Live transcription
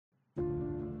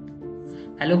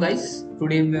Hello guys,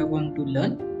 today we are going to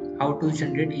learn how to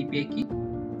generate API key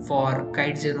for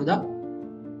Kite Zerodha.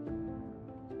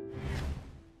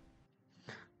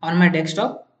 On my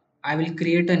desktop, I will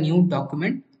create a new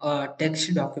document, a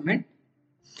text document,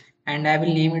 and I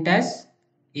will name it as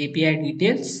API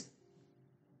details.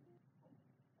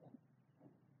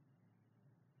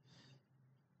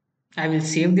 I will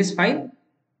save this file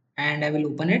and I will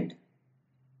open it.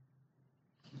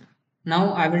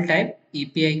 Now I will type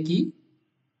API key,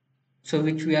 so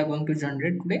which we are going to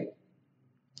generate today.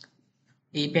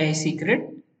 API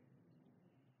secret,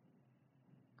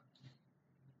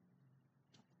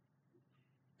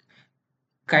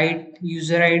 Kite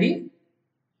user ID,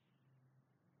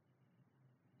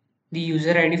 the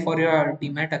user ID for your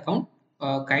Demat account,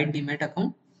 Kite Demat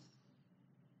account,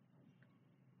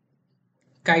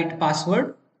 Kite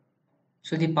password,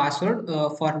 so the password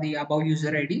for the above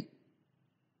user ID,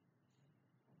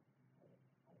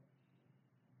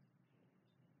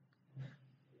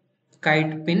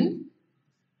 Kite pin,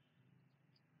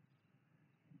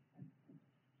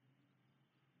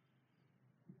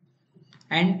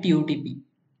 and TOTP.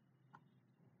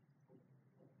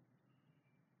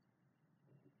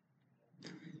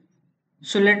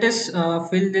 So let us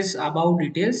fill this above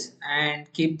details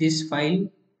and keep this file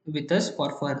with us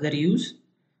for further use,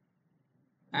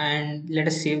 and let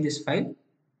us save this file.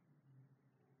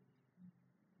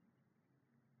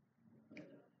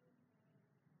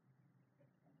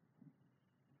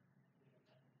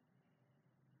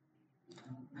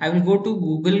 I will go to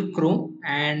Google Chrome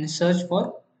and search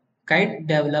for Kite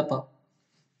Developer.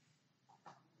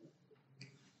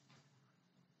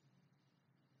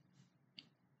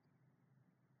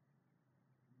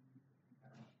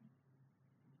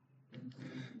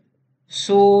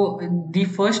 So the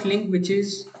first link, which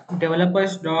is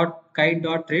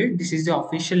developers.kite.trade, this is the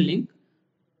official link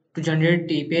to generate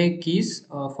API keys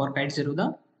for Kite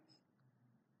Zerodha.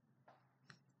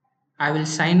 I will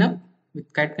sign up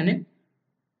with Kite Connect.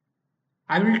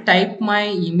 I will type my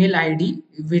email ID,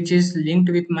 which is linked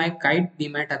with my Kite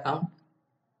Demat account.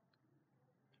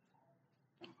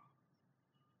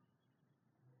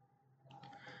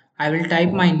 I will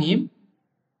type my name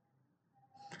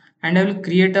and I will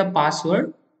create a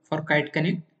password for Kite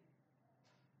Connect.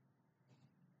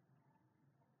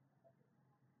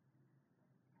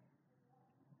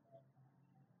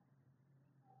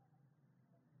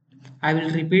 I will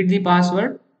repeat the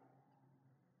password.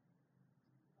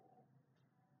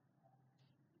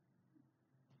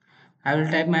 I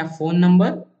will type my phone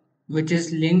number, which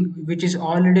is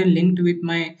already linked with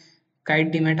my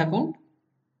Kite Demat account.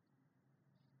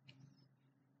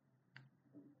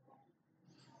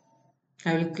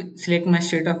 I will select my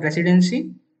state of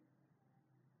residency.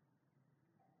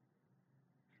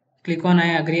 Click on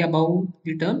I agree above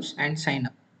the terms and sign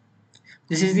up.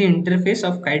 This is the interface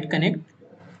of Kite Connect.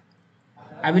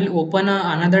 I will open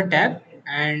another tab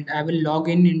and I will log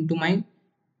in into my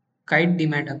Kite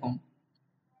Demat account.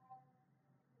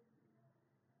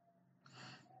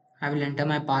 I will enter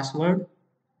my password.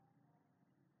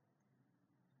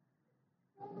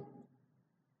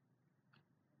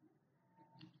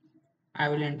 I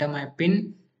will enter my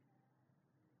PIN.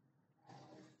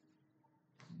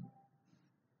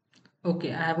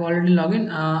 Okay, I have already logged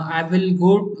in. I will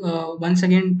go once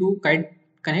again to Kite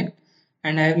Connect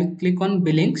and I will click on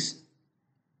billings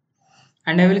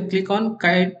and I will click on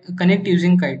Kite Connect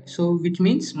using Kite. So which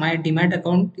means my Demat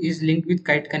account is linked with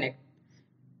Kite Connect.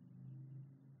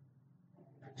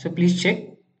 So please check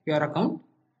your account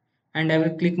and I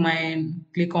will click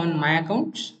on my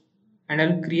accounts and I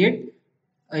will create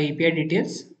API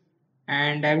details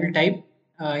and I will type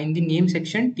in the name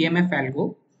section TMF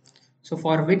Algo. So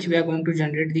for which we are going to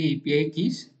generate the API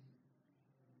keys.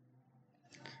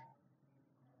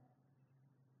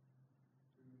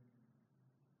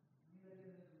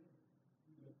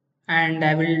 And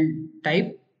I will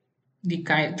type the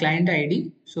client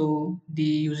ID, so the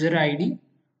user ID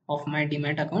of my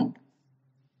Demat account.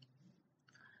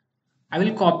 I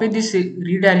will copy this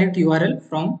redirect URL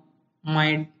from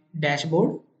my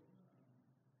dashboard.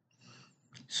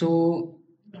 So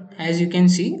as you can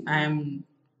see, I am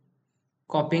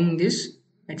copying this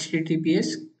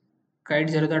https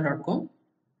kitezerodha.com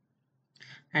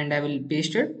and I will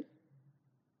paste it,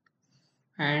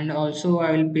 and also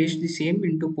I will paste the same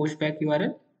into postback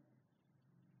URL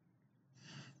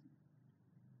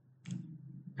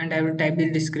and I will type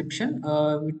the description,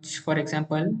 which for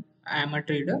example I am a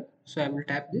trader, so I will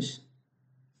type this.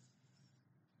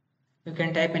 You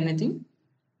can type anything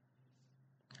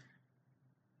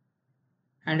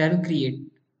and I will create.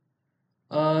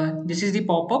 This is the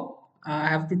pop-up. I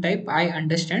have to type I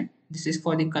understand. This is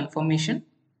for the confirmation.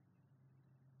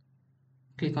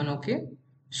 Click on OK.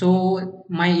 So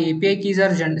my API keys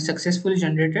are successfully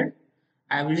generated.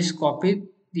 I will just copy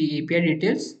the API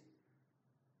details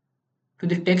to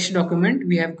the text document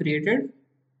we have created.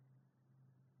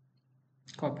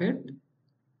 Copy it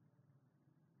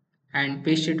and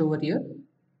paste it over here.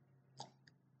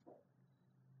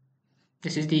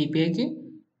 This is the API key.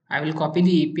 I will copy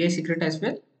the API secret as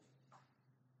well.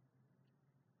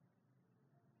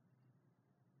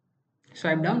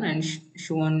 Swipe down and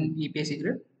show on API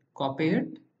secret. Copy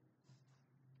it,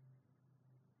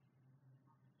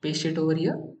 paste it over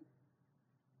here.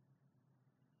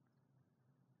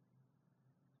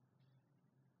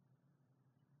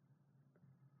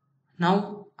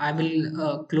 Now I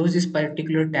will close this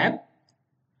particular tab.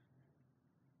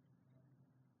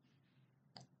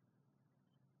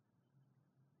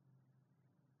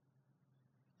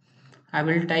 I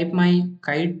will type my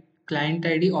Kite client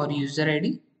ID or user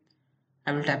ID.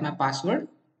 I will type my password.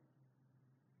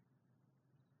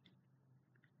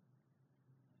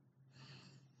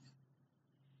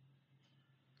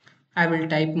 I will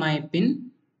type my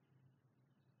PIN.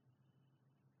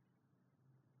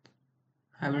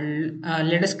 I will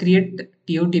let us create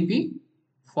TOTP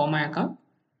for my account.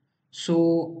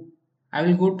 So I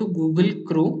will go to Google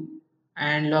Chrome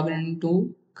and log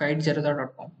into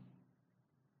kitezerodha.com.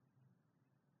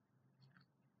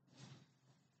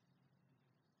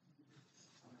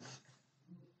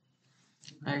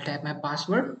 I'll type my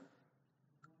password.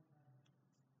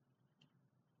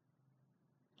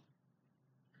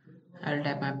 I'll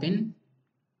type my PIN.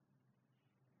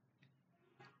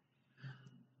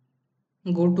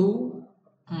 Go to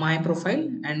my profile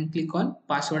and click on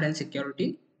password and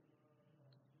security.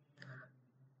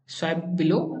 Swipe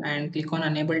below and click on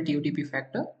enable TOTP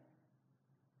factor.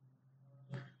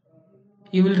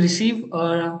 You will receive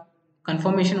a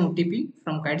confirmation OTP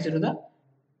from Kite Zerodha.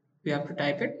 You have to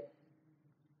type it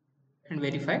and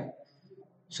verify.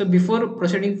 So before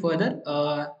proceeding further,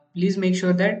 please make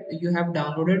sure that you have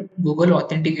downloaded Google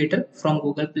Authenticator from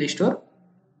Google Play Store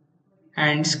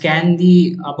and scan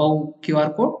the above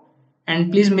QR code. And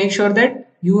please make sure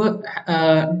that you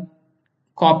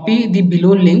copy the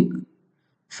below link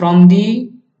from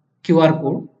the QR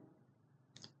code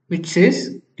which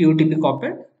says TOTP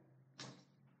copied,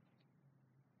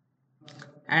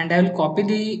 and I will copy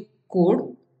the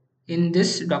code in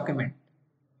this document.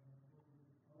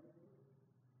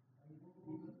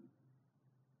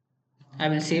 I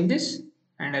will save this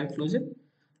and I will close it.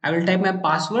 I will type my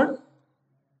password.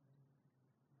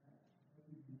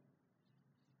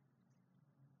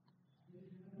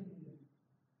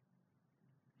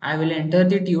 I will enter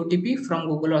the TOTP from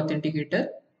Google Authenticator.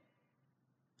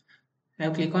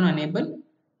 Now click on enable.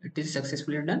 It is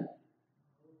successfully done.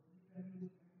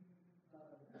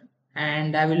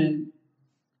 And I will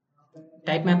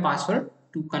type my password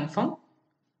to confirm.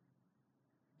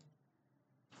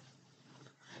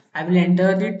 I will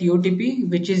enter the TOTP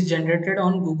which is generated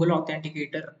on Google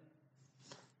Authenticator.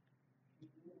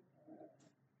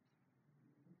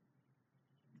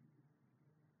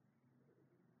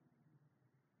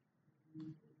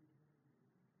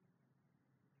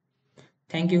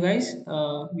 Thank you guys.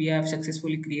 We have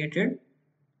successfully created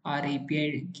our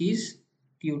API keys,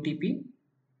 TOTP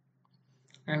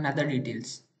and other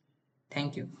details.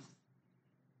 Thank you.